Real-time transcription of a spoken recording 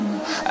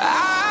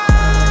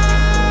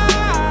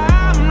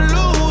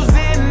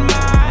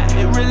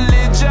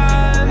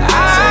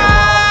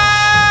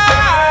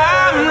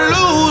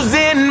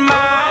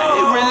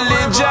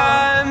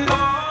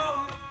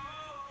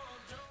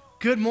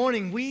Good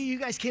morning. You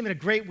guys came in a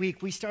great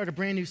week. We started a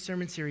brand new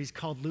sermon series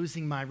called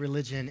Losing My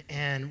Religion,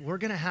 and we're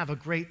going to have a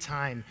great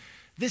time.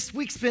 This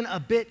week's been a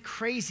bit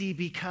crazy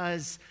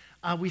because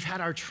we've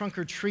had our trunk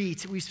or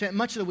treat. We spent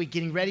much of the week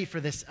getting ready for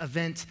this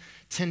event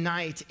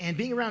tonight, and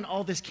being around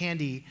all this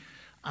candy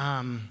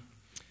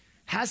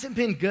hasn't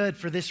been good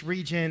for this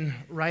region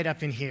right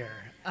up in here.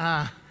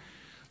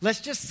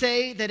 Let's just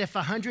say that if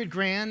 100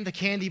 grand, the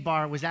candy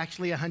bar was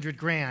actually 100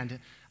 grand,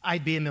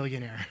 I'd be a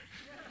millionaire.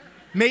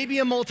 Maybe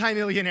a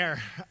multimillionaire.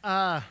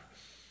 I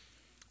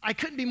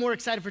couldn't be more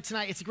excited for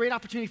tonight. It's a great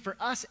opportunity for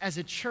us as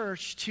a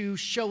church to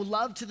show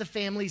love to the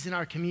families in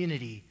our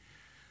community.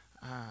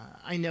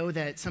 I know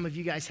that some of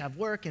you guys have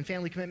work and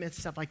family commitments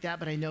and stuff like that,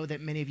 but I know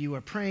that many of you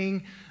are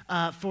praying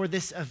for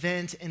this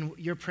event, and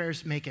your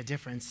prayers make a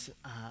difference.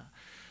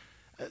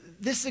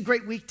 This is a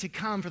great week to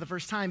come for the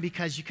first time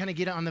because you kind of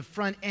get on the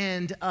front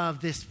end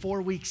of this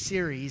 4-week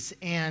series,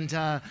 and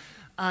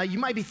you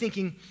might be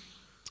thinking,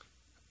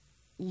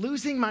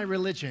 losing my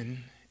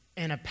religion,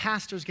 and a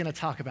pastor's going to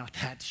talk about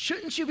that.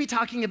 Shouldn't you be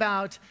talking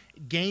about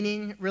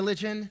gaining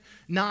religion,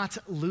 not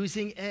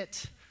losing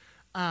it?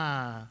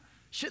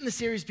 Shouldn't the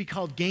series be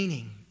called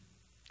Gaining?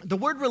 The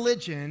word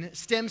religion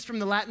stems from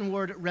the Latin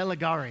word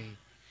religare,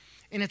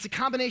 and it's a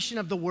combination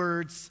of the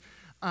words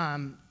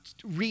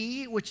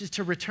which is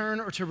to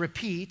return or to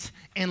repeat,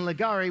 and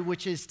legare,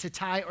 which is to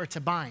tie or to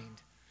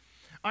bind.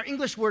 Our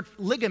English word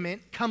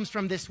ligament comes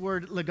from this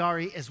word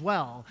ligare as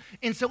well.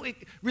 And so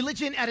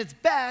religion at its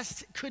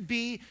best could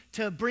be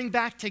to bring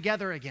back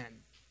together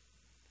again.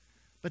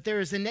 But there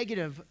is a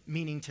negative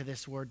meaning to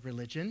this word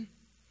religion.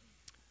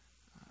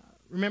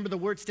 Remember, the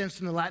word stems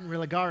from the Latin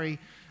religare.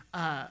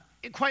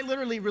 Quite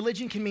literally,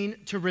 religion can mean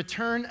to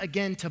return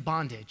again to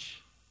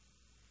bondage.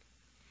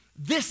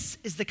 This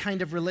is the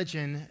kind of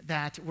religion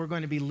that we're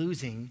going to be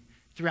losing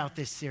throughout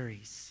this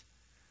series.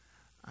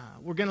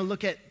 We're going to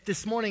look at,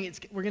 this morning,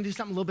 we're going to do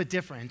something a little bit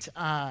different.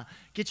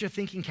 Get your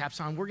thinking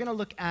caps on. We're going to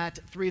look at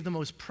 3 of the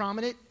most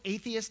prominent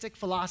atheistic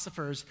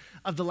philosophers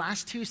of the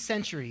last 2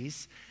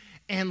 centuries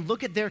and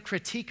look at their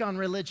critique on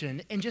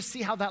religion and just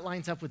see how that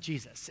lines up with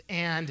Jesus.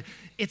 And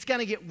it's going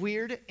to get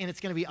weird, and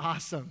it's going to be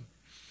awesome.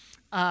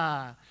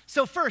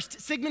 So first,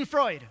 Sigmund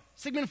Freud.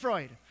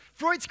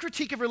 Freud's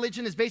critique of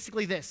religion is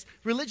basically this.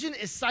 Religion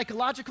is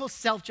psychological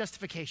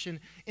self-justification,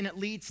 and it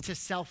leads to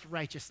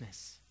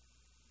self-righteousness.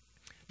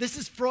 This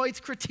is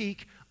Freud's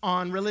critique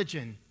on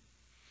religion.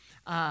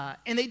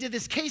 And they did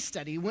this case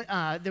study.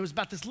 There was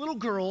about this little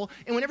girl,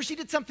 and whenever she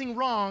did something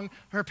wrong,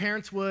 her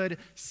parents would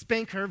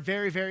spank her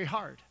very, very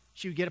hard.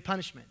 She would get a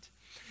punishment.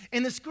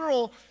 And this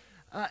girl,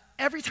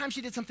 every time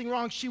she did something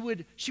wrong, she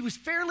was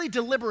fairly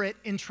deliberate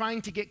in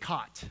trying to get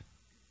caught.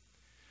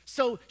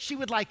 So she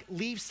would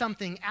leave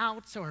something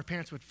out so her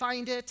parents would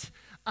find it.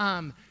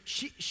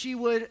 She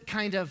would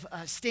kind of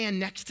stand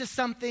next to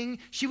something.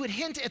 She would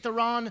hint at the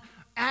wrong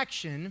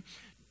action,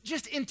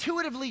 just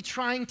intuitively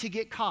trying to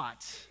get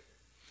caught.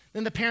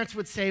 Then the parents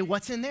would say,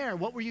 "What's in there?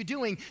 What were you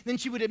doing?" Then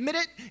she would admit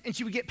it, and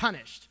she would get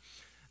punished.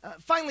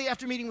 Finally,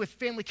 after meeting with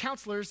family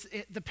counselors,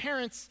 the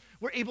parents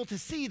were able to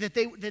see that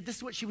this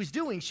is what she was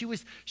doing. She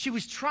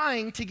was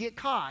trying to get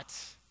caught.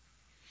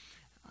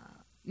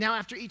 Now,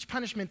 after each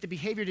punishment, the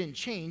behavior didn't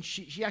change.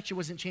 She actually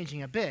wasn't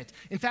changing a bit.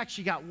 In fact,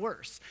 she got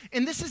worse.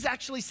 And this is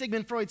actually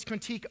Sigmund Freud's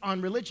critique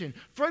on religion.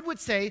 Freud would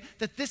say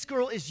that this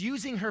girl is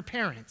using her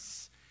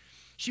parents.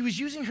 She was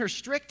using her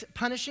strict,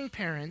 punishing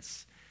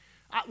parents.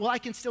 I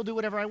can still do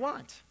whatever I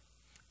want.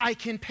 I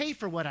can pay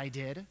for what I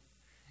did,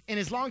 and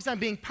as long as I'm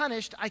being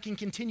punished, I can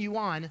continue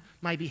on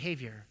my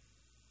behavior.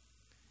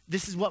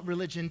 This is what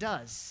religion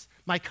does.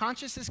 My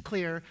conscience is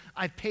clear.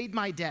 I've paid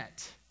my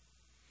debt.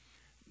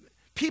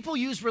 People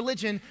use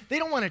religion. They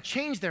don't want to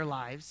change their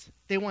lives.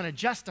 They want to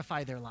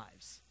justify their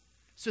lives.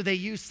 So they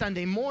use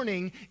Sunday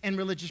morning and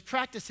religious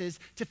practices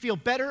to feel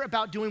better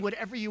about doing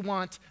whatever you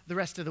want the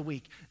rest of the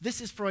week.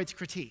 This is Freud's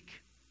critique.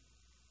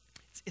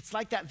 It's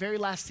like that very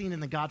last scene in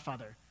The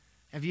Godfather.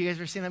 Have you guys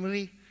ever seen that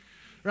movie?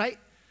 Right?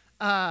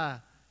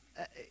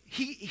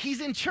 He's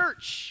in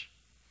church.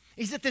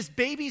 He's at this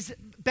baby's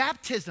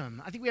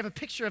baptism. I think we have a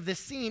picture of this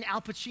scene,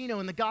 Al Pacino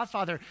in The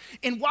Godfather.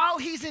 And while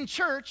he's in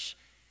church,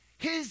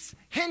 his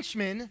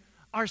henchmen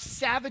are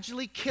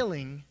savagely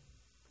killing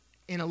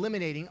and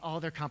eliminating all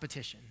their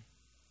competition.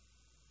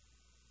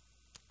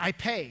 I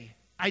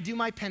do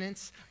my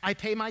penance, I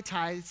pay my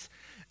tithes,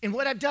 and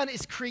what I've done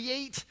is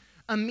create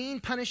a mean,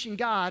 punishing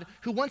God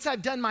who, once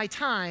I've done my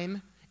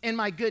time and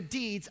my good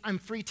deeds, I'm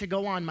free to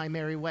go on my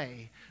merry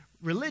way.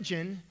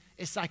 Religion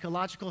is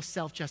psychological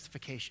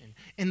self-justification,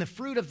 and the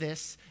fruit of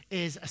this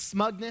is a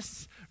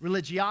smugness,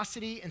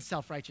 religiosity, and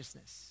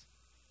self-righteousness.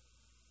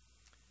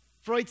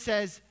 Freud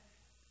says,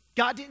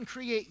 God didn't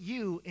create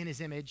you in his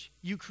image,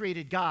 you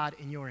created God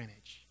in your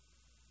image.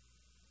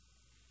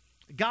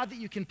 A God that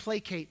you can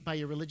placate by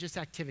your religious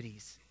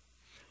activities.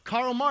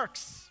 Karl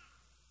Marx.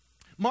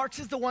 Marx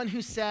is the one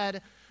who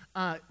said,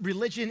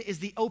 religion is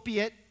the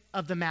opiate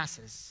of the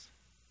masses.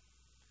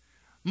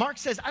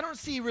 Marx says, I don't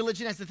see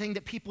religion as the thing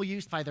that people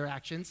use to justify their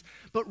actions,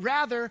 but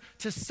rather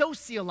to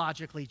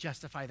sociologically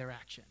justify their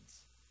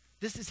actions.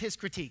 This is his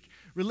critique.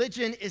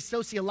 Religion is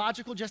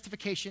sociological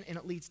justification and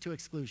it leads to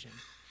exclusion.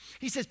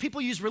 He says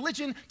people use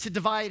religion to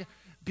divide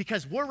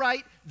because we're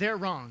right, they're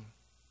wrong.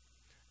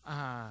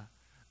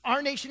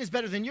 Our nation is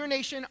better than your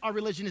nation. Our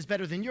religion is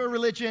better than your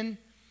religion.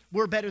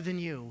 We're better than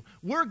you.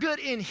 We're good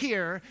in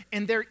here,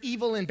 and they're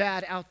evil and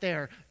bad out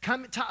there.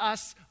 Come to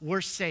us,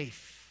 we're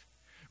safe.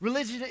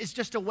 Religion is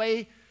just a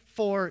way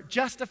for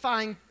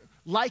justifying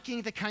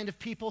liking the kind of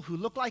people who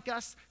look like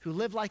us, who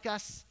live like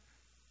us,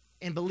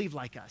 and believe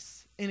like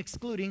us, and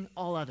excluding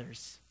all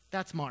others.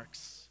 That's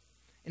Marx.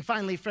 And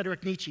finally,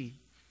 Friedrich Nietzsche.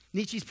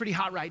 Nietzsche's pretty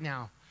hot right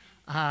now.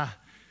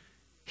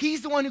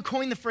 He's the one who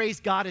coined the phrase,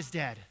 God is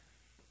dead.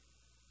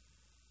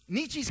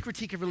 Nietzsche's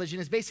critique of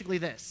religion is basically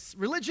this.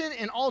 Religion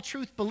and all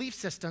truth belief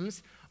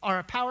systems are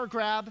a power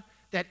grab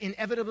that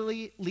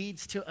inevitably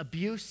leads to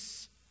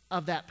abuse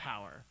of that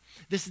power.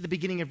 This is the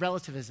beginning of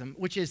relativism,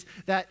 which is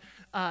that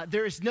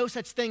there is no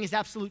such thing as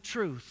absolute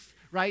truth,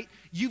 right?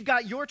 You've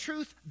got your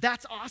truth,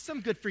 that's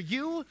awesome, good for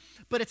you,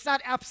 but it's not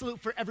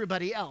absolute for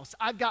everybody else.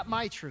 I've got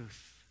my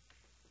truth.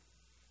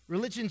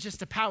 Religion's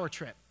just a power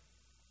trip.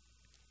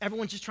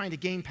 Everyone's just trying to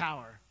gain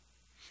power.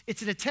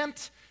 It's an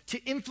attempt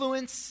to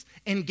influence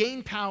and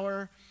gain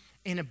power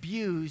and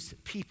abuse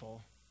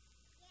people.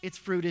 Its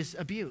fruit is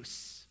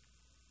abuse.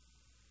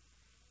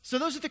 So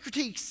those are the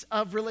critiques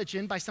of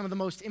religion by some of the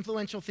most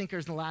influential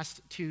thinkers in the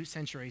last 2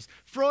 centuries.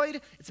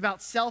 Freud, it's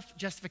about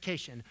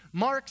self-justification.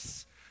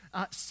 Marx,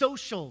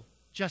 social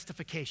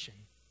justification.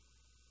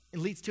 It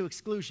leads to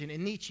exclusion.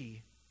 And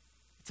Nietzsche,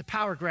 it's a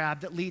power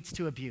grab that leads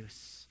to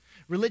abuse.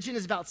 Religion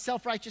is about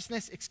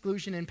self-righteousness,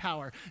 exclusion, and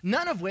power,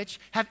 none of which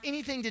have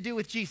anything to do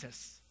with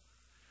Jesus.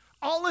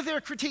 All of their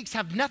critiques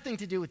have nothing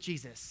to do with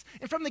Jesus.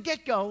 And from the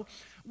get-go,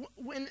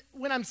 when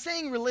I'm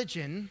saying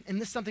religion,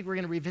 and this is something we're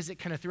going to revisit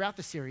kind of throughout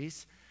the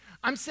series,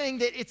 I'm saying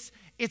that it's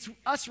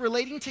us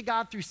relating to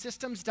God through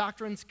systems,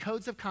 doctrines,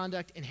 codes of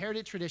conduct,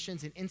 inherited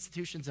traditions, and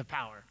institutions of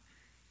power.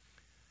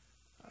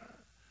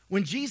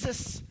 When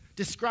Jesus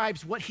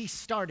describes what he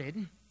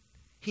started,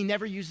 he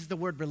never uses the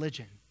word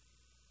religion,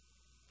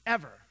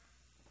 ever.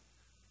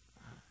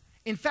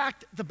 In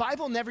fact, the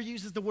Bible never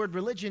uses the word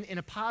religion in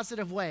a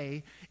positive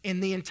way in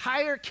the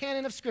entire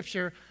canon of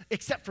Scripture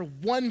except for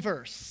one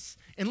verse.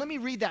 And let me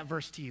read that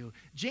verse to you.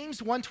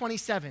 James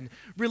 1:27.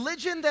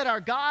 Religion that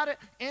our God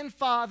and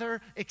Father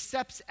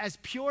accepts as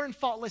pure and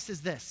faultless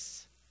is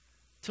this: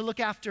 to look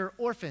after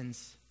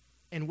orphans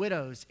and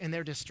widows in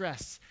their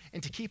distress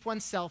and to keep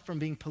oneself from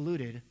being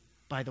polluted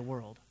by the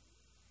world.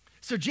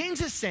 So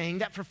James is saying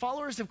that for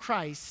followers of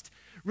Christ,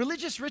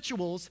 religious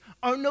rituals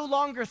are no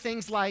longer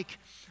things like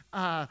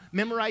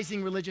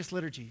memorizing religious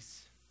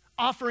liturgies,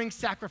 offering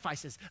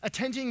sacrifices,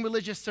 attending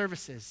religious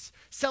services,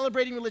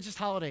 celebrating religious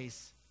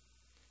holidays,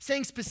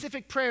 saying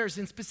specific prayers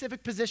in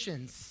specific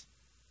positions.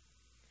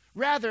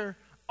 Rather,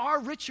 our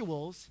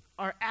rituals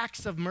are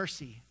acts of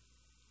mercy,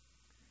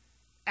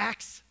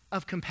 acts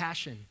of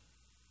compassion,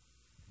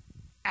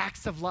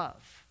 acts of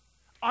love.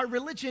 Our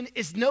religion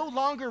is no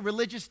longer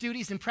religious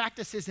duties and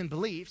practices and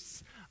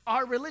beliefs.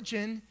 Our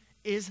religion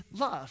is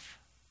love.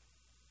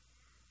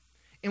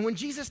 And when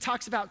Jesus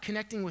talks about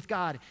connecting with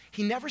God,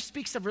 he never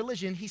speaks of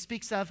religion, he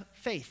speaks of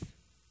faith.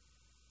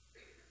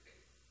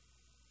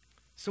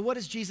 So what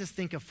does Jesus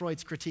think of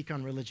Freud's critique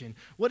on religion?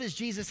 What does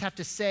Jesus have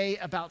to say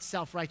about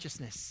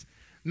self-righteousness?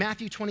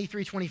 Matthew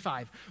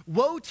 23:25.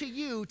 Woe to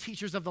you,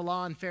 teachers of the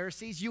law and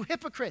Pharisees, you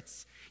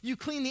hypocrites! You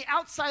clean the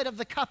outside of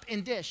the cup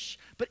and dish,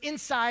 but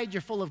inside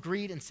you're full of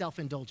greed and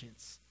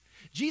self-indulgence.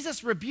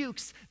 Jesus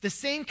rebukes the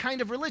same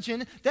kind of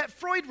religion that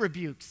Freud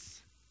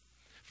rebukes.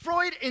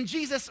 Freud and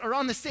Jesus are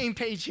on the same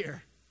page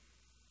here.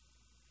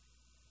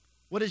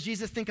 What does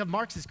Jesus think of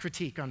Marx's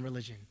critique on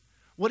religion?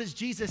 What does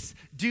Jesus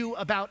do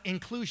about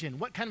inclusion?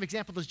 What kind of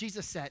example does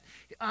Jesus set?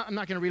 I'm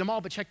not going to read them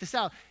all, but check this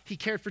out. He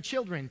cared for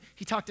children.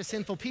 He talked to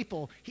sinful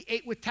people. He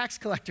ate with tax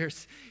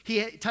collectors.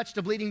 He touched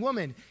a bleeding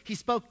woman. He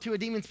spoke to a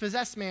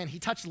demon-possessed man. He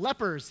touched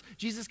lepers.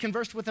 Jesus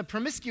conversed with a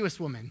promiscuous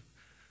woman.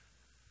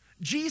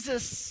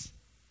 Jesus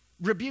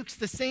rebukes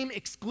the same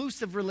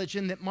exclusive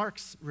religion that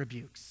Marx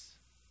rebukes.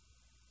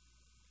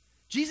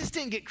 Jesus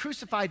didn't get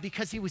crucified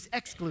because he was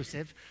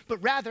exclusive, but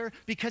rather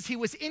because he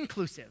was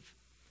inclusive.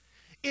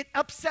 It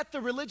upset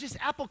the religious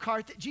apple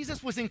cart that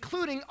Jesus was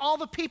including all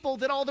the people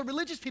that all the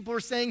religious people were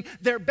saying,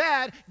 they're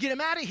bad, get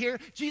them out of here.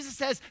 Jesus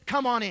says,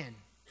 come on in.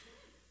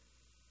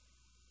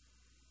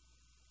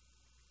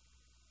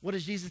 What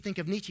does Jesus think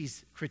of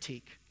Nietzsche's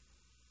critique?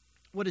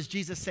 What does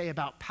Jesus say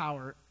about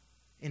power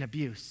and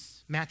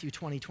abuse? Matthew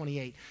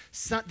 20:28.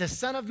 The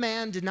Son of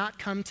Man did not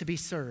come to be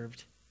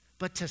served,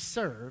 but to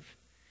serve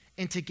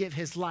and to give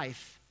his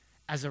life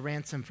as a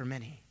ransom for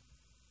many.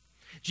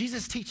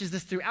 Jesus teaches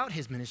this throughout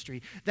his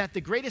ministry, that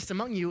the greatest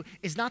among you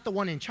is not the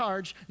one in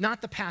charge,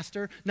 not the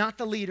pastor, not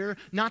the leader,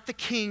 not the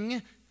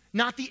king,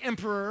 not the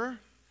emperor.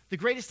 The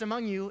greatest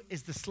among you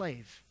is the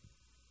slave,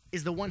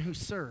 is the one who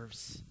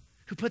serves,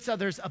 who puts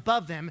others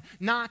above them,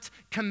 not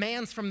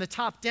commands from the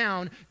top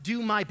down,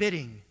 do my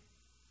bidding.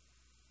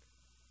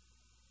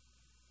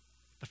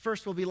 The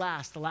first will be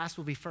last, the last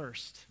will be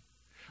first.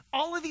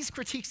 All of these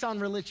critiques on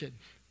religion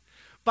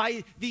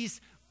by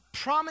these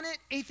prominent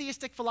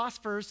atheistic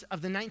philosophers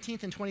of the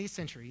 19th and 20th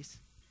centuries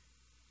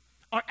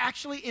are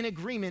actually in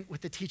agreement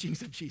with the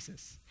teachings of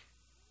Jesus.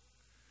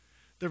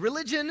 The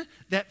religion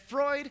that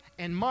Freud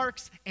and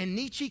Marx and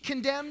Nietzsche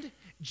condemned,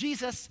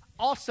 Jesus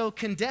also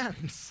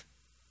condemns.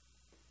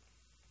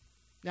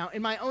 Now,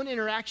 in my own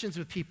interactions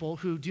with people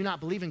who do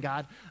not believe in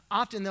God,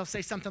 often they'll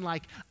say something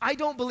like, I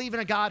don't believe in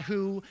a God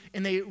who,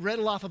 and they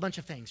riddle off a bunch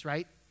of things,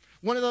 right?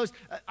 One of those,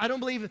 I don't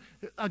believe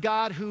a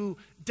God who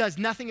does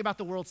nothing about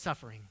the world's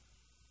suffering.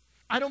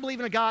 I don't believe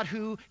in a God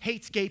who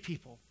hates gay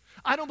people.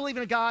 I don't believe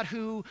in a God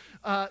who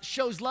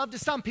shows love to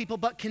some people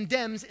but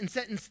condemns and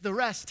sentences the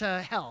rest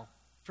to hell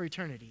for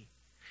eternity.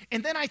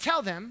 And then I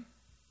tell them,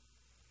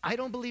 I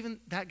don't believe in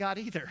that God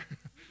either.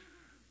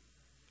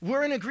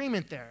 We're in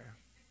agreement there.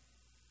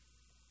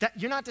 That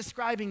you're not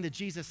describing the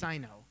Jesus I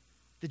know,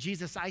 the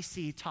Jesus I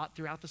see taught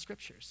throughout the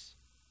scriptures.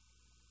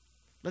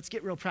 Let's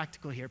get real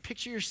practical here.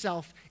 Picture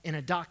yourself in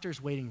a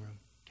doctor's waiting room,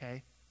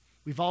 okay?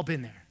 We've all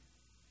been there.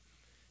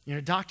 You're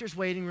in a doctor's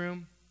waiting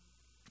room.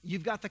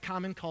 You've got the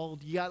common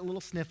cold. You got little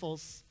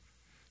sniffles.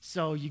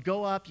 So you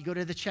go up, you go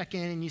to the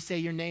check-in, and you say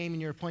your name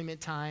and your appointment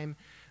time.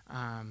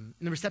 And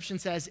the reception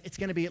says it's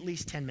going to be at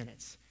least 10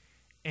 minutes.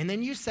 And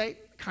then you say,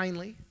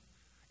 kindly,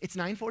 it's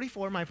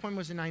 9:44. My appointment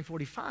was at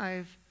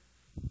 9:45.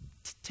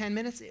 10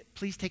 minutes,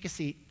 please take a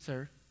seat,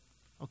 sir.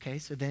 Okay,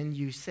 so then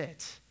you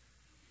sit.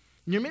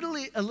 And you're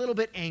a little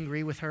bit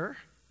angry with her.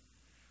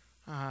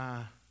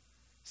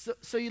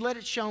 So you let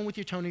it show with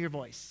your tone of your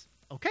voice.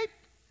 Okay,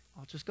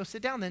 I'll just go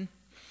sit down then.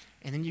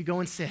 And then you go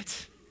and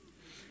sit.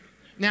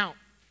 Now,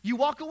 you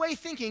walk away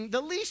thinking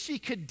the least she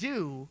could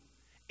do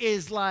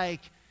is like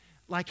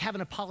have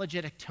an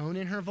apologetic tone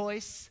in her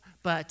voice,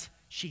 but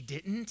she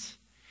didn't.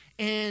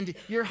 And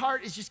your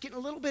heart is just getting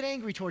a little bit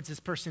angry towards this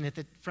person at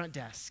the front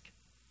desk.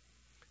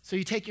 So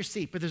you take your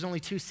seat, but there's only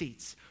 2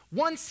 seats.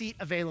 One seat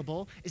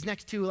available is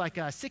next to like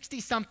a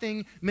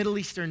 60-something Middle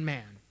Eastern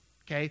man,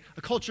 okay?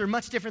 A culture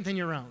much different than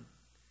your own.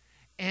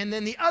 And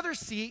then the other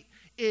seat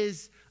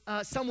is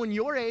someone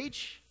your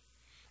age,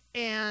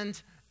 and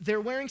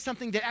they're wearing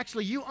something that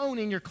actually you own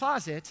in your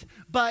closet,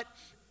 but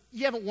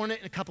you haven't worn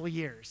it in a couple of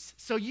years.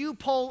 So you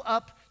pull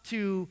up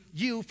to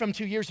you from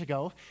 2 years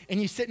ago,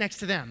 and you sit next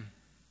to them.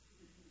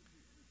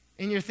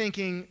 And you're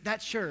thinking,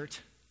 that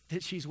shirt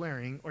that she's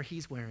wearing, or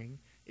he's wearing,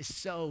 is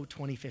so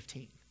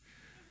 2015.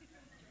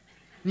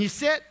 And you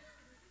sit.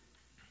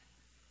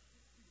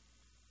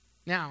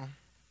 Now,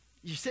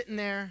 you're sitting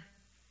there,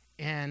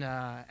 and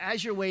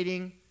as you're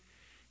waiting,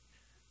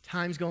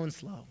 time's going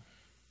slow.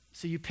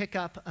 So you pick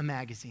up a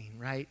magazine,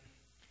 right?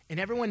 And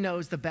everyone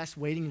knows the best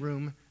waiting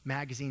room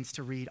magazines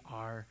to read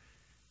are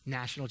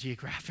National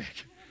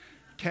Geographic,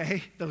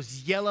 okay?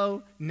 Those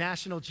yellow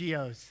National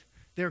Geos,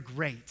 they're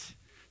great.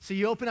 So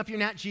you open up your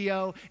Nat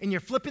Geo, and you're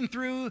flipping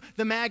through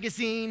the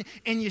magazine,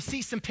 and you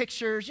see some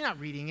pictures. You're not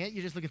reading it.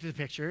 You're just looking through the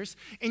pictures.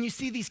 And you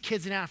see these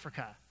kids in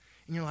Africa.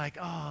 And you're like,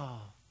 oh,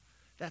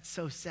 that's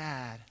so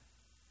sad.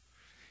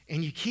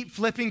 And you keep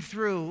flipping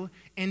through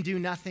and do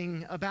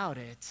nothing about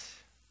it.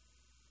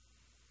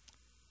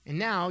 And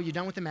now you're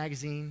done with the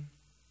magazine,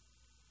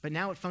 but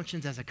now it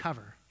functions as a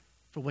cover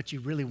for what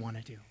you really want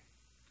to do.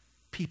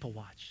 People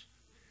watch.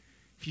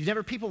 If you've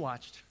never people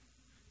watched,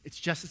 it's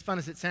just as fun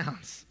as it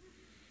sounds.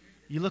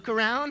 You look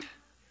around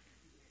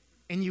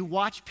and you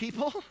watch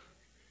people,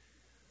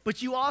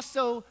 but you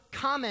also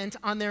comment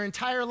on their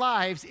entire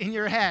lives in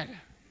your head.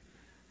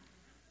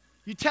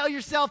 You tell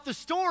yourself the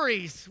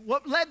stories.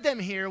 What led them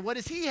here? What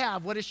does he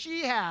have? What does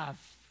she have?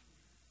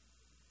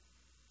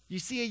 You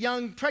see a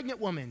young pregnant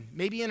woman,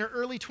 maybe in her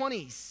early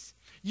 20s.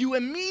 You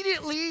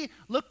immediately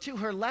look to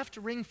her left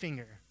ring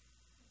finger.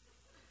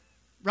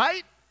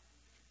 Right?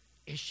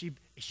 Is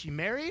she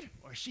married,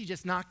 or is she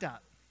just knocked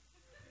up?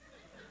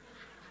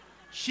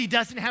 She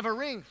doesn't have a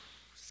ring.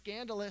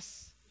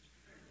 Scandalous.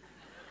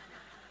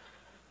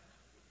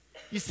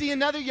 You see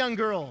another young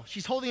girl.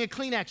 She's holding a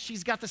Kleenex.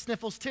 She's got the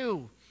sniffles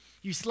too.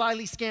 You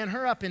slyly scan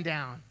her up and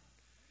down.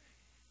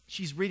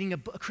 She's reading a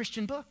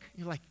Christian book.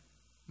 You're like,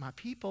 my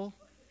people.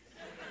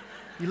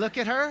 You look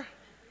at her,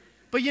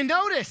 but you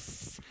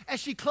notice as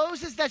she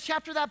closes that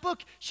chapter of that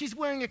book, she's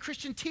wearing a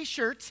Christian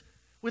t-shirt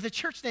with a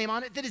church name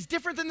on it that is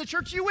different than the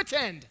church you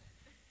attend.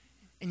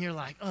 And you're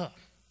like, oh,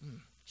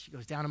 she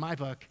goes down in my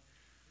book.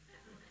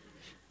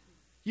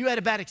 You had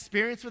a bad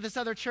experience with this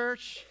other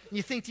church, and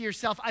you think to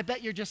yourself, I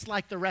bet you're just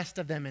like the rest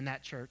of them in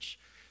that church,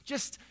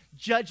 just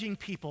judging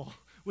people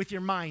with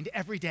your mind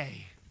every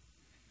day,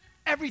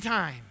 every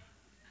time.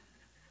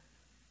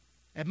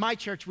 At my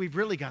church, we've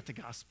really got the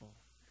gospel.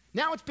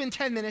 Now it's been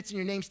 10 minutes and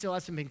your name still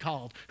hasn't been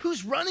called.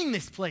 Who's running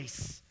this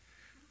place?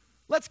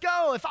 Let's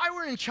go. If I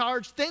were in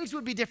charge, things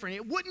would be different.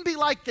 It wouldn't be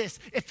like this.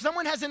 If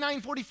someone has a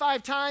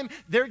 9:45 time,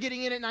 they're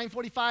getting in at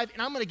 9:45,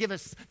 and I'm going to give a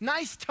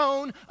nice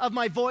tone of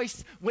my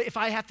voice if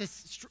I have to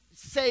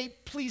say,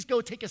 please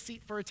go take a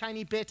seat for a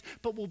tiny bit,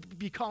 but we'll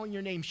be calling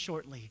your name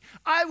shortly.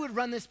 I would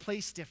run this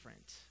place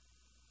different.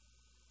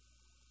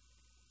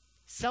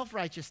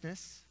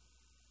 Self-righteousness,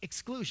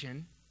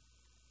 exclusion,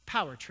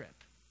 power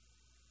trip.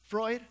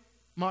 Freud,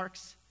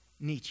 Marx,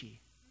 Nietzsche.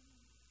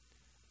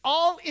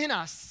 all in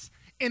us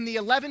in the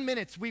 11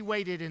 minutes we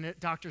waited in a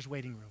doctor's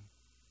waiting room.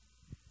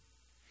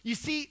 You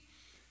see,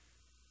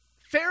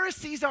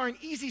 Pharisees are an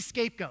easy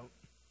scapegoat.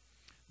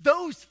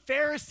 Those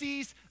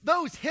Pharisees,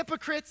 those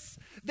hypocrites,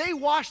 they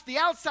wash the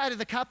outside of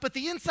the cup, but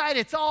the inside,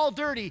 it's all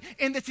dirty.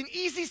 And it's an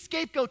easy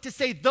scapegoat to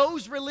say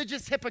those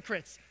religious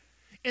hypocrites.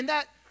 And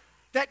that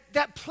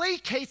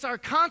placates our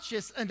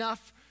conscience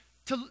enough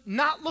to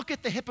not look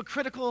at the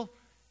hypocritical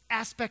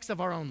aspects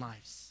of our own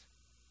lives.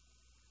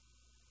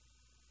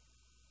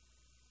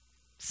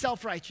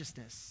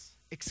 Self-righteousness,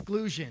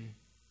 exclusion,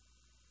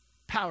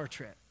 power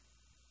trip.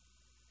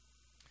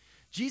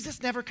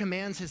 Jesus never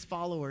commands his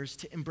followers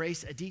to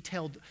embrace a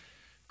detailed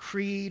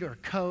creed or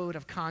code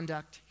of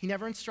conduct. He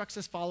never instructs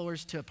his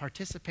followers to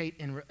participate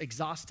in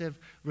exhaustive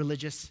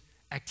religious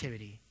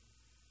activity.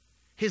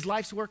 His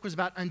life's work was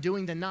about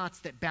undoing the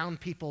knots that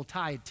bound people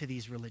tied to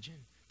these religion,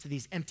 to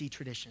these empty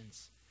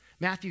traditions.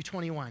 Matthew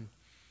 21,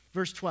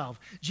 verse 12.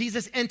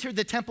 Jesus entered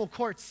the temple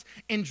courts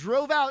and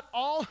drove out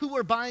all who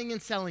were buying and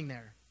selling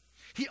there.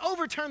 He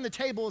overturned the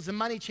tables and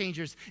money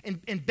changers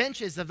and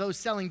benches of those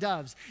selling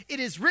doves. It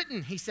is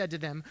written, he said to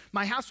them,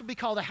 my house will be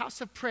called a house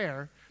of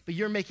prayer, but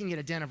you're making it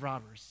a den of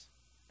robbers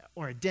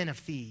or a den of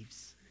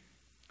thieves.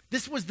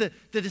 This was the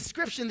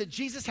description that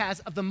Jesus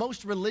has of the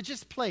most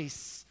religious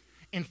place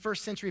in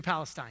first century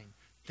Palestine,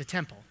 the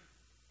temple.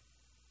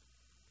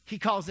 He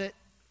calls it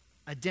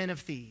a den of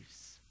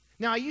thieves.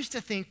 Now, I used to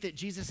think that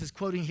Jesus is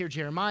quoting here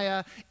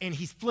Jeremiah, and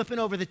he's flipping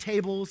over the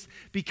tables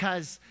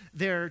because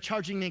they're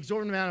charging an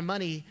exorbitant amount of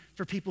money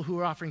for people who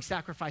are offering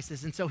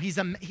sacrifices, and so he's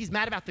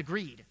mad about the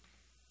greed.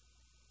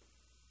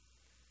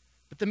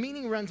 But the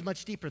meaning runs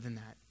much deeper than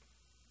that.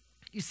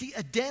 You see,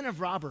 a den of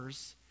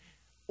robbers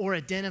or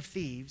a den of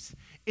thieves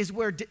is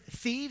where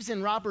thieves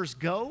and robbers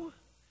go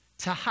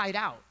to hide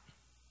out.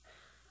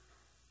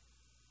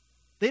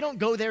 They don't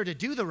go there to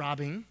do the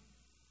robbing.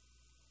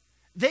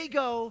 They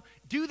go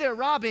do their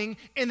robbing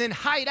and then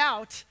hide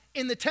out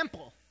in the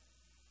temple.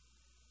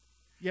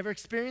 You ever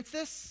experienced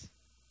this?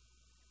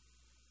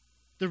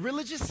 The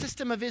religious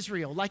system of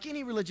Israel, like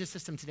any religious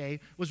system today,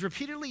 was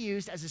repeatedly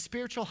used as a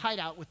spiritual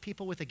hideout with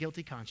people with a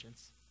guilty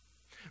conscience.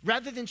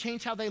 Rather than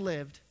change how they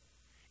lived,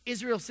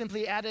 Israel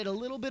simply added a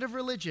little bit of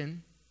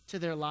religion to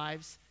their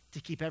lives to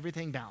keep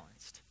everything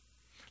balanced.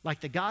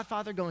 Like the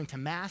Godfather going to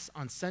Mass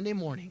on Sunday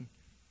morning,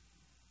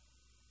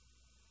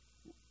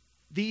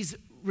 these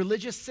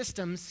religious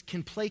systems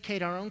can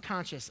placate our own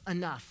conscience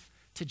enough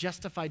to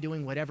justify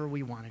doing whatever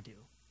we want to do.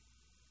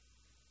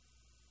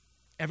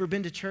 Ever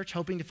been to church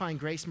hoping to find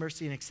grace,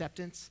 mercy, and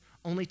acceptance,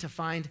 only to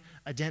find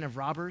a den of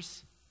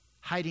robbers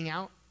hiding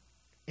out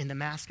in the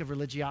mask of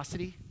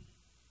religiosity?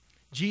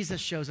 Jesus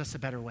shows us a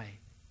better way.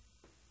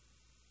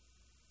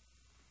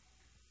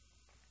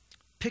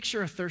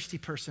 Picture a thirsty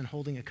person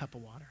holding a cup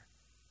of water.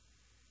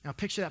 Now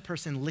picture that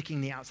person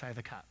licking the outside of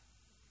the cup.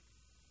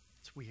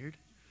 It's weird.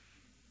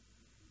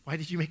 Why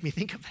did you make me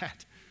think of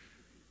that?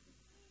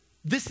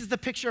 This is the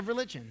picture of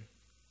religion.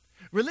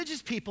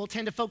 Religious people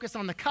tend to focus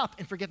on the cup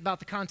and forget about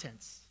the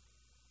contents.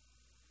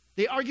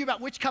 They argue about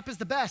which cup is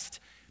the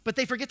best, but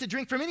they forget to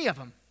drink from any of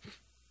them.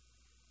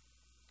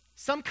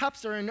 Some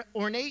cups are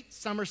ornate,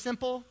 some are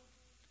simple.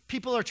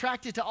 People are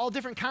attracted to all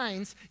different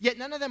kinds, yet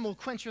none of them will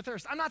quench your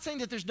thirst. I'm not saying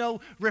that there's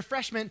no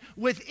refreshment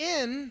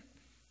within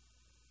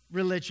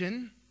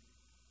religion,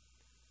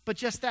 but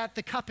just that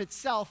the cup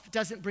itself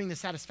doesn't bring the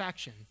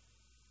satisfaction.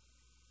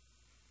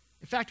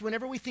 In fact,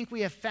 whenever we think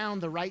we have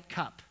found the right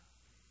cup,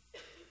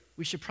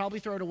 we should probably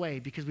throw it away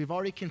because we've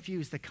already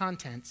confused the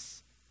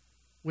contents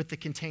with the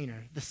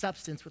container, the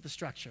substance with the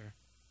structure,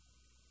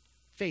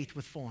 faith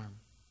with form.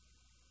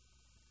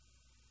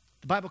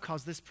 The Bible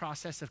calls this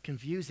process of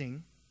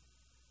confusing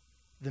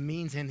the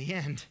means and the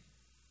end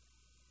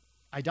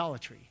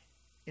idolatry.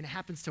 And it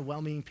happens to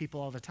well-meaning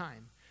people all the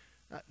time.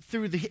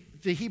 Through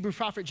the Hebrew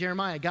prophet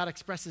Jeremiah, God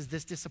expresses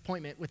this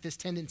disappointment with this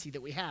tendency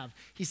that we have.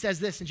 He says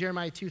this in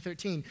Jeremiah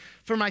 2:13,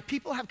 "For my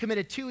people have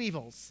committed two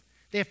evils.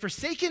 They have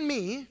forsaken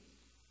me,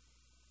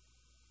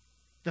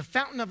 the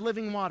fountain of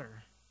living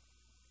water,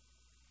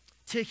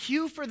 to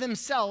hew for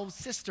themselves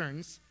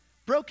cisterns,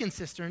 broken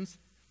cisterns,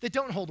 that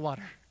don't hold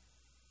water."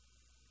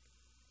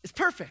 It's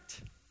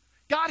perfect.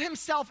 God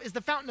himself is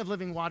the fountain of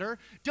living water.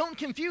 Don't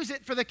confuse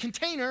it for the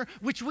container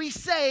which we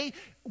say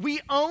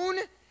we own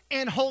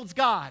and holds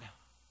God.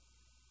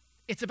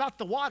 It's about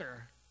the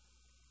water.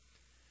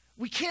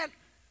 We can't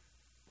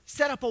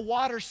set up a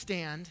water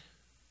stand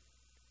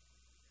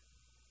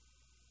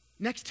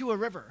next to a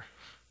river.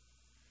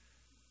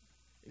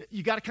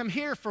 You got to come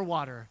here for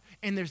water.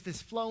 And there's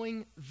this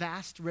flowing,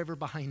 vast river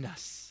behind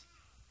us.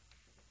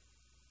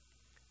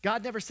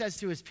 God never says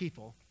to his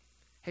people,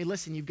 "Hey,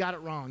 listen, you've got it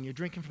wrong. You're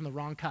drinking from the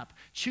wrong cup.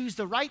 Choose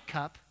the right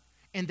cup,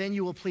 and then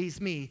you will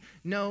please me."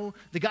 No,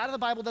 the God of the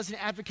Bible doesn't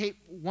advocate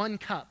one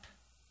cup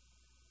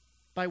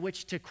by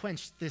which to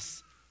quench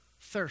this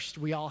thirst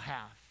we all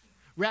have.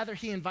 Rather,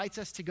 he invites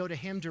us to go to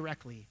him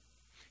directly.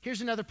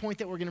 Here's another point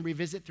that we're going to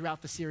revisit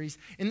throughout the series,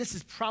 and this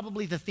is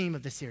probably the theme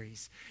of the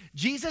series.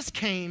 Jesus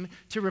came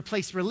to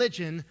replace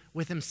religion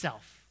with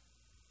himself.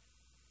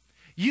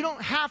 You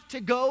don't have to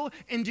go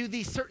and do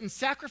these certain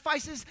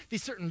sacrifices,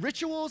 these certain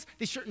rituals,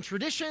 these certain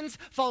traditions,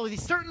 follow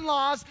these certain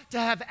laws to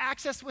have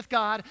access with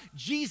God.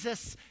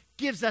 Jesus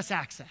gives us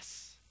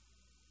access.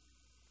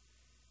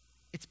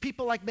 It's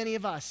people like many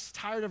of us,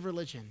 tired of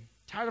religion,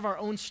 tired of our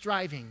own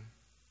striving,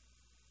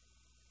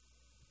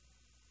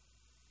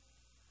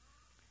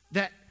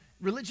 that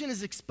religion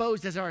is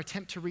exposed as our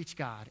attempt to reach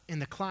God,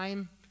 and the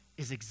climb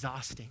is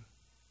exhausting.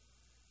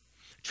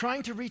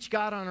 Trying to reach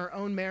God on our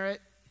own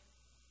merit,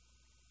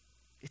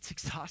 it's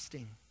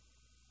exhausting.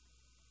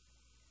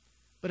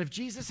 But if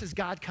Jesus is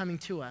God coming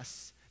to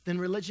us, then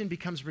religion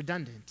becomes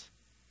redundant.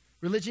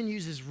 Religion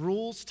uses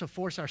rules to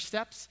force our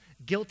steps,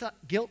 guilt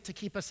to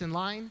keep us in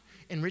line,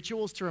 and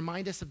rituals to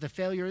remind us of the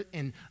failure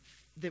and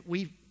that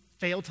we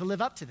failed to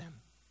live up to them.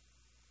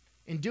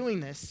 In doing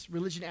this,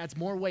 religion adds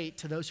more weight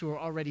to those who are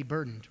already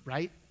burdened,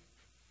 right?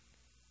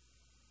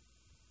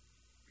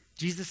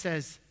 Jesus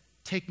says,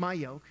 take my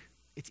yoke.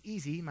 It's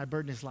easy. My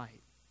burden is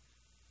light.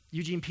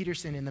 Eugene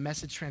Peterson in the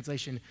Message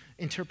translation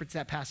interprets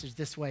that passage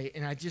this way,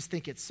 and I just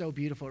think it's so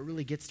beautiful. It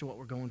really gets to what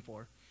we're going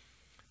for.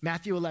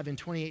 Matthew 11,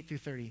 28 through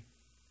 30.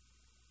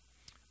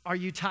 Are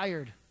you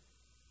tired,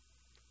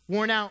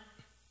 worn out,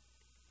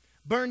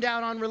 burned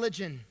out on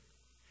religion?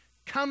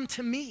 Come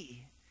to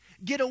me.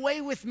 Get away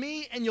with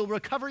me and you'll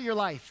recover your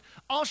life.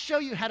 I'll show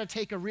you how to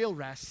take a real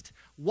rest.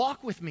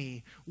 Walk with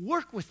me.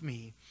 Work with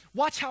me.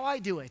 Watch how I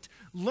do it.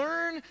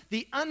 Learn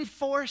the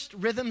unforced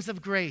rhythms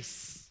of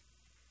grace.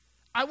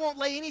 I won't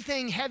lay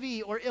anything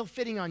heavy or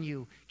ill-fitting on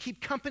you.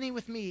 Keep company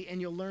with me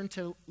and you'll learn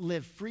to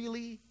live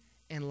freely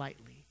and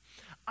lightly.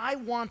 I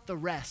want the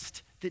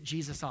rest that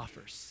Jesus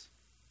offers.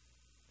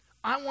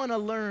 I want to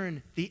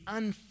learn the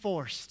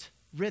unforced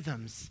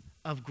rhythms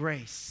of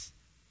grace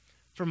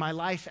for my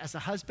life as a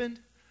husband,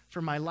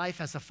 for my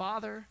life as a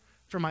father,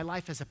 for my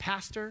life as a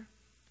pastor,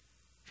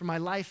 for my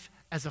life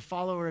as a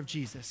follower of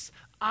Jesus.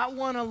 I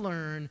want to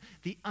learn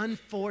the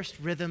unforced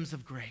rhythms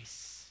of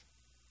grace.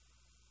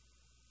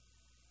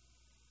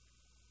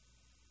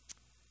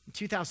 In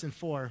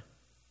 2004,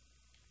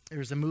 there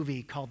was a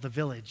movie called The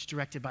Village,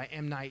 directed by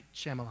M. Night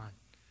Shyamalan.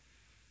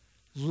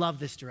 Love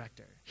this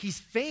director. He's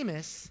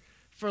famous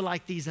for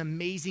like these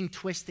amazing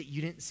twists that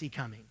you didn't see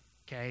coming,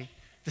 okay?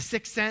 The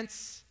Sixth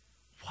Sense,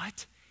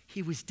 what?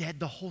 He was dead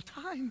the whole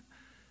time.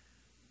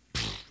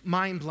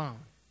 Mind blown.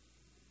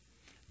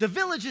 The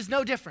Village is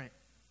no different.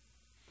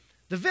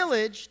 The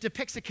Village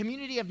depicts a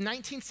community of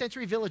 19th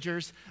century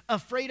villagers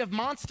afraid of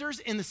monsters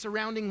in the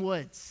surrounding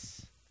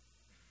woods,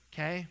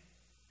 okay?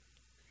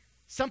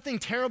 Something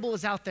terrible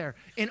is out there,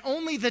 and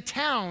only the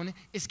town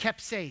is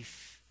kept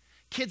safe.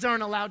 Kids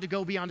aren't allowed to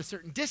go beyond a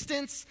certain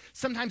distance.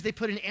 Sometimes they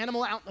put an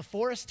animal out in the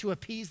forest to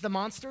appease the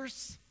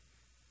monsters.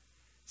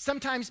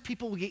 Sometimes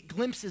people will get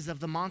glimpses of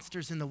the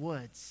monsters in the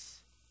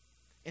woods.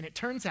 And it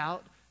turns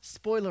out,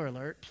 spoiler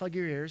alert, plug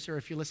your ears, or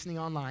if you're listening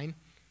online,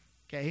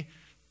 okay,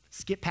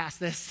 skip past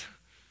this.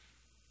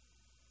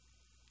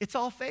 It's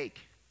all fake.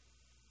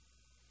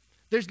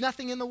 There's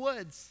nothing in the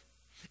woods.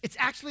 It's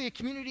actually a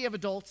community of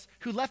adults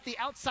who left the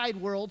outside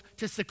world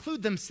to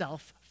seclude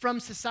themselves from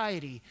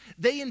society.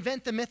 They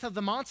invent the myth of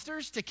the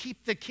monsters to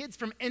keep the kids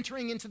from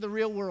entering into the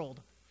real world.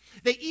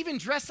 They even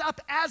dress up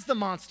as the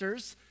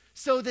monsters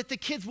so that the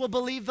kids will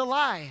believe the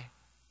lie.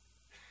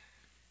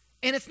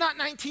 And it's not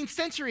 19th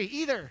century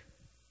either.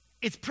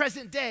 It's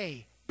present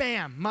day.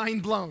 Bam,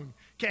 mind blown,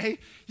 okay?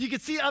 You can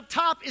see up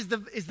top is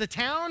the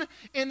town,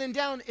 and then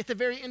down at the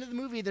very end of the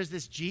movie, there's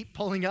this Jeep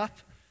pulling up.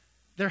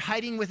 They're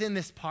hiding within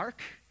this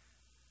park.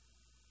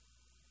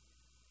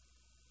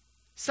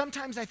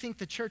 Sometimes I think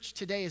the church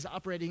today is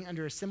operating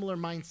under a similar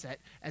mindset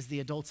as the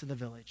adults in the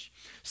village.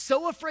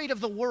 So afraid of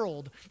the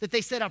world that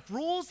they set up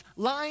rules,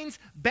 lines,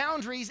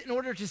 boundaries in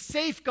order to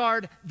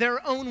safeguard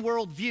their own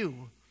worldview.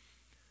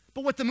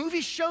 But what the movie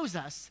shows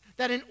us,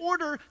 that in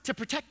order to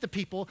protect the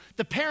people,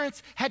 the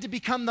parents had to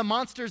become the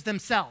monsters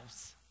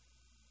themselves.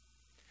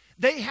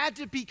 They had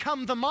to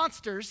become the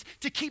monsters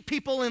to keep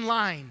people in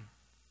line,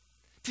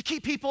 to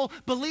keep people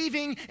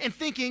believing and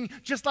thinking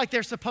just like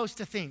they're supposed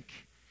to think.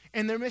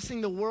 And they're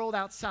missing the world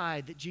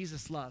outside that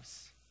Jesus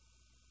loves.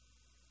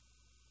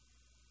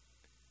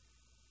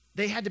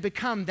 They had to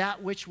become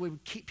that which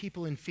would keep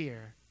people in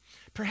fear.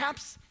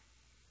 Perhaps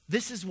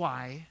this is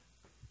why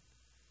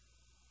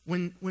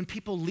when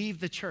people leave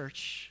the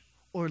church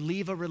or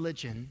leave a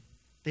religion,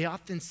 they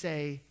often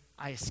say,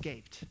 I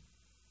escaped.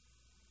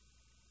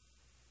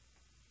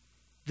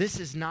 This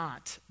is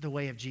not the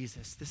way of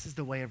Jesus. This is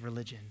the way of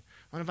religion.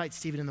 I want to invite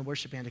Stephen and the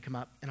worship band to come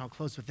up, and I'll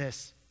close with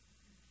this.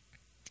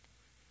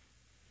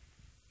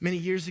 Many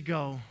years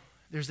ago,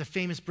 there's a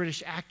famous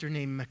British actor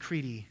named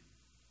Macready.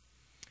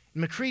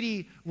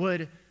 Macready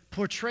would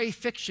portray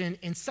fiction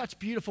in such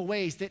beautiful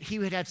ways that he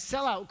would have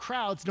sellout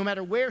crowds no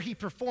matter where he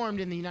performed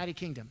in the United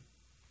Kingdom.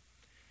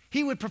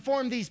 He would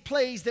perform these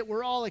plays that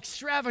were all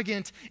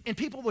extravagant, and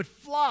people would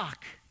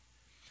flock.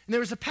 And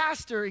there was a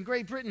pastor in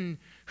Great Britain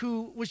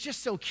who was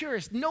just so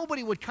curious.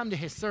 Nobody would come to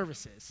his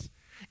services.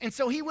 And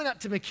so he went up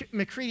to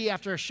Macready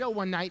after a show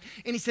one night,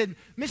 and he said,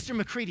 Mr.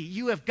 Macready,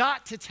 you have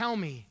got to tell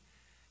me,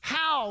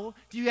 how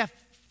do you have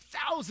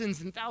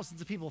thousands and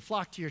thousands of people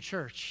flock to your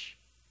church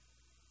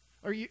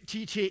or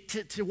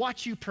to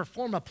watch you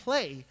perform a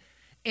play,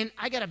 and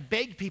I got to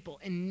beg people,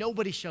 and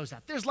nobody shows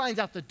up. There's lines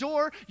out the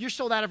door. You're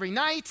sold out every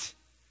night.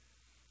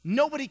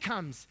 Nobody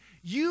comes.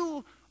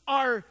 You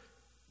are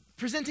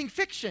presenting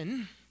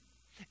fiction,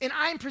 and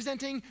I'm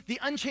presenting the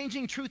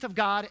unchanging truth of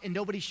God, and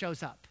nobody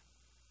shows up.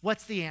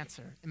 What's the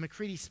answer? And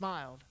McCready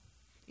smiled.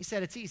 He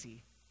said, it's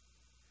easy.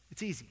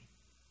 It's easy.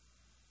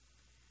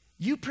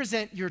 You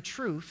present your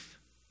truth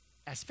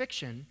as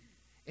fiction,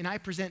 and I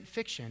present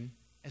fiction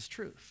as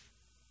truth.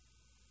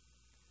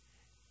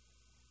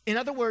 In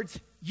other words,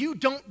 you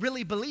don't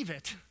really believe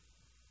it.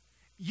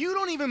 You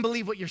don't even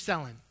believe what you're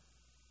selling.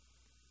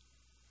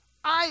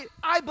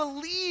 I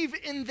believe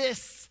in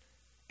this,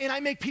 and I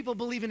make people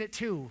believe in it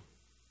too.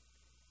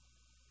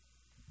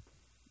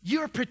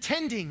 You're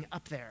pretending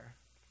up there.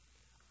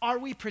 Are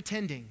we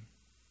pretending?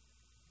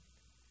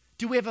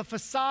 Do we have a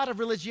facade of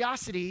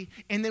religiosity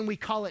and then we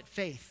call it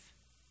faith?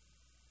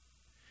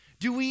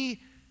 Do we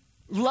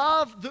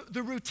love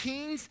the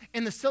routines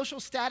and the social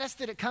status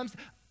that it comes?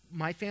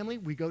 My family,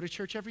 we go to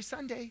church every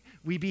Sunday.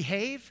 We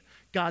behave.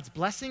 God's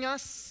blessing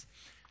us.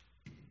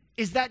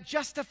 Is that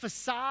just a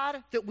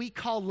facade that we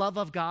call love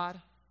of God?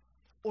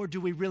 Or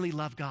do we really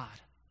love God?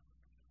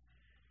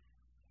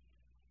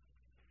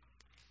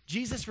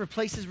 Jesus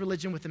replaces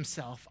religion with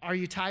himself. Are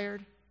you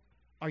tired?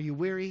 Are you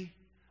weary?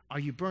 Are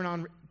you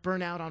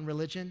burnt out on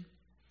religion?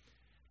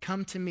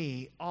 Come to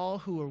me, all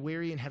who are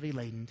weary and heavy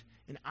laden,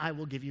 and I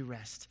will give you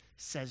rest,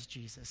 says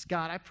Jesus.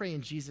 God, I pray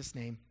in Jesus'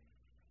 name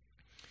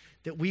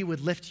that we would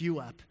lift you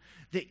up,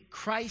 that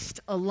Christ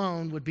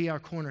alone would be our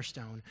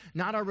cornerstone,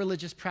 not our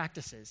religious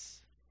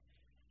practices,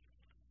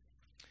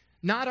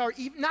 not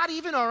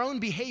even our own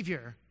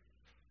behavior,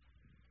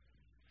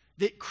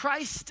 that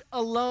Christ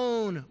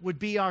alone would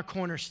be our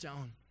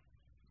cornerstone.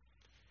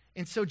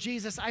 And so,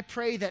 Jesus, I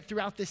pray that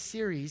throughout this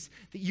series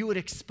that you would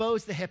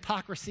expose the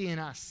hypocrisy in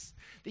us,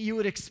 that you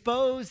would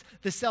expose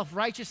the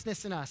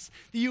self-righteousness in us,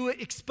 that you would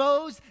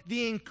expose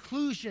the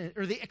inclusion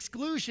or the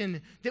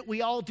exclusion that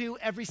we all do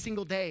every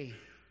single day.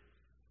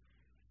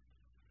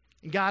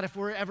 And God, if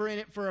we're ever in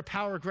it for a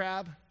power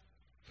grab,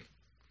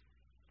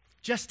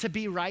 just to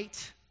be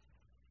right,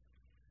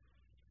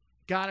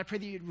 God, I pray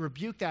that you'd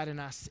rebuke that in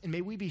us, and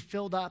may we be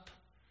filled up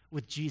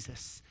with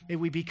Jesus. May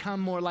we become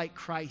more like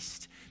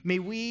Christ. May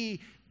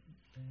we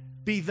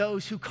be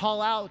those who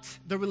call out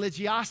the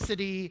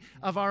religiosity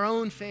of our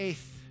own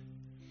faith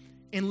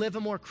and live a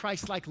more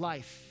Christ-like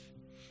life.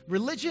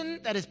 Religion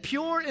that is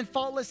pure and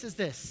faultless is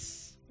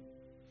this: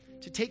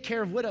 to take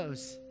care of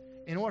widows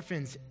and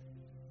orphans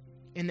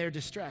in their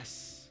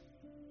distress,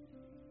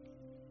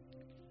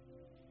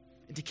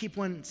 and to keep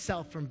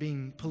oneself from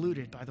being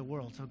polluted by the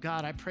world. So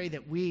God, I pray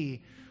that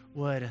we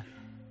would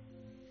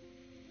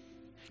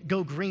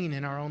go green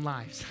in our own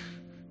lives,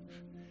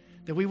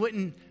 that we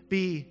wouldn't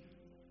be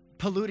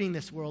polluting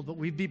this world, but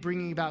we'd be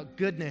bringing about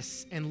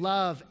goodness and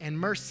love and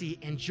mercy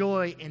and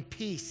joy and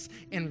peace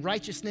and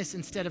righteousness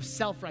instead of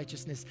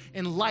self-righteousness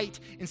and light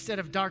instead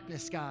of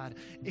darkness, God.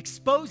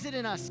 Expose it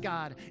in us,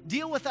 God.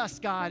 Deal with us,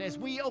 God, as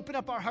we open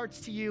up our hearts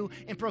to you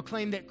and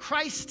proclaim that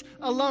Christ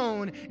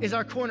alone is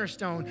our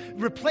cornerstone,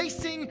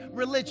 replacing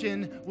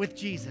religion with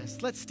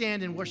Jesus. Let's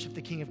stand and worship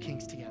the King of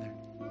Kings together.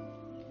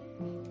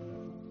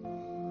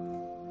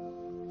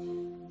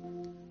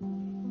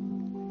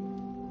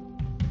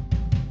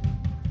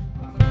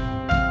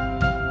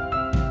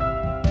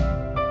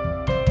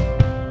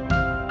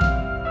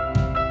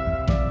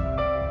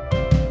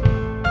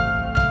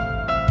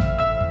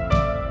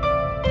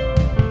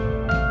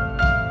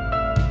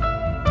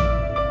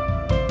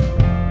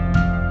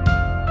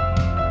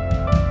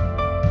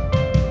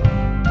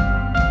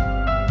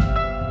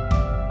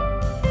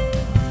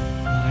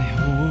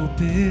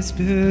 Is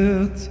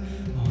built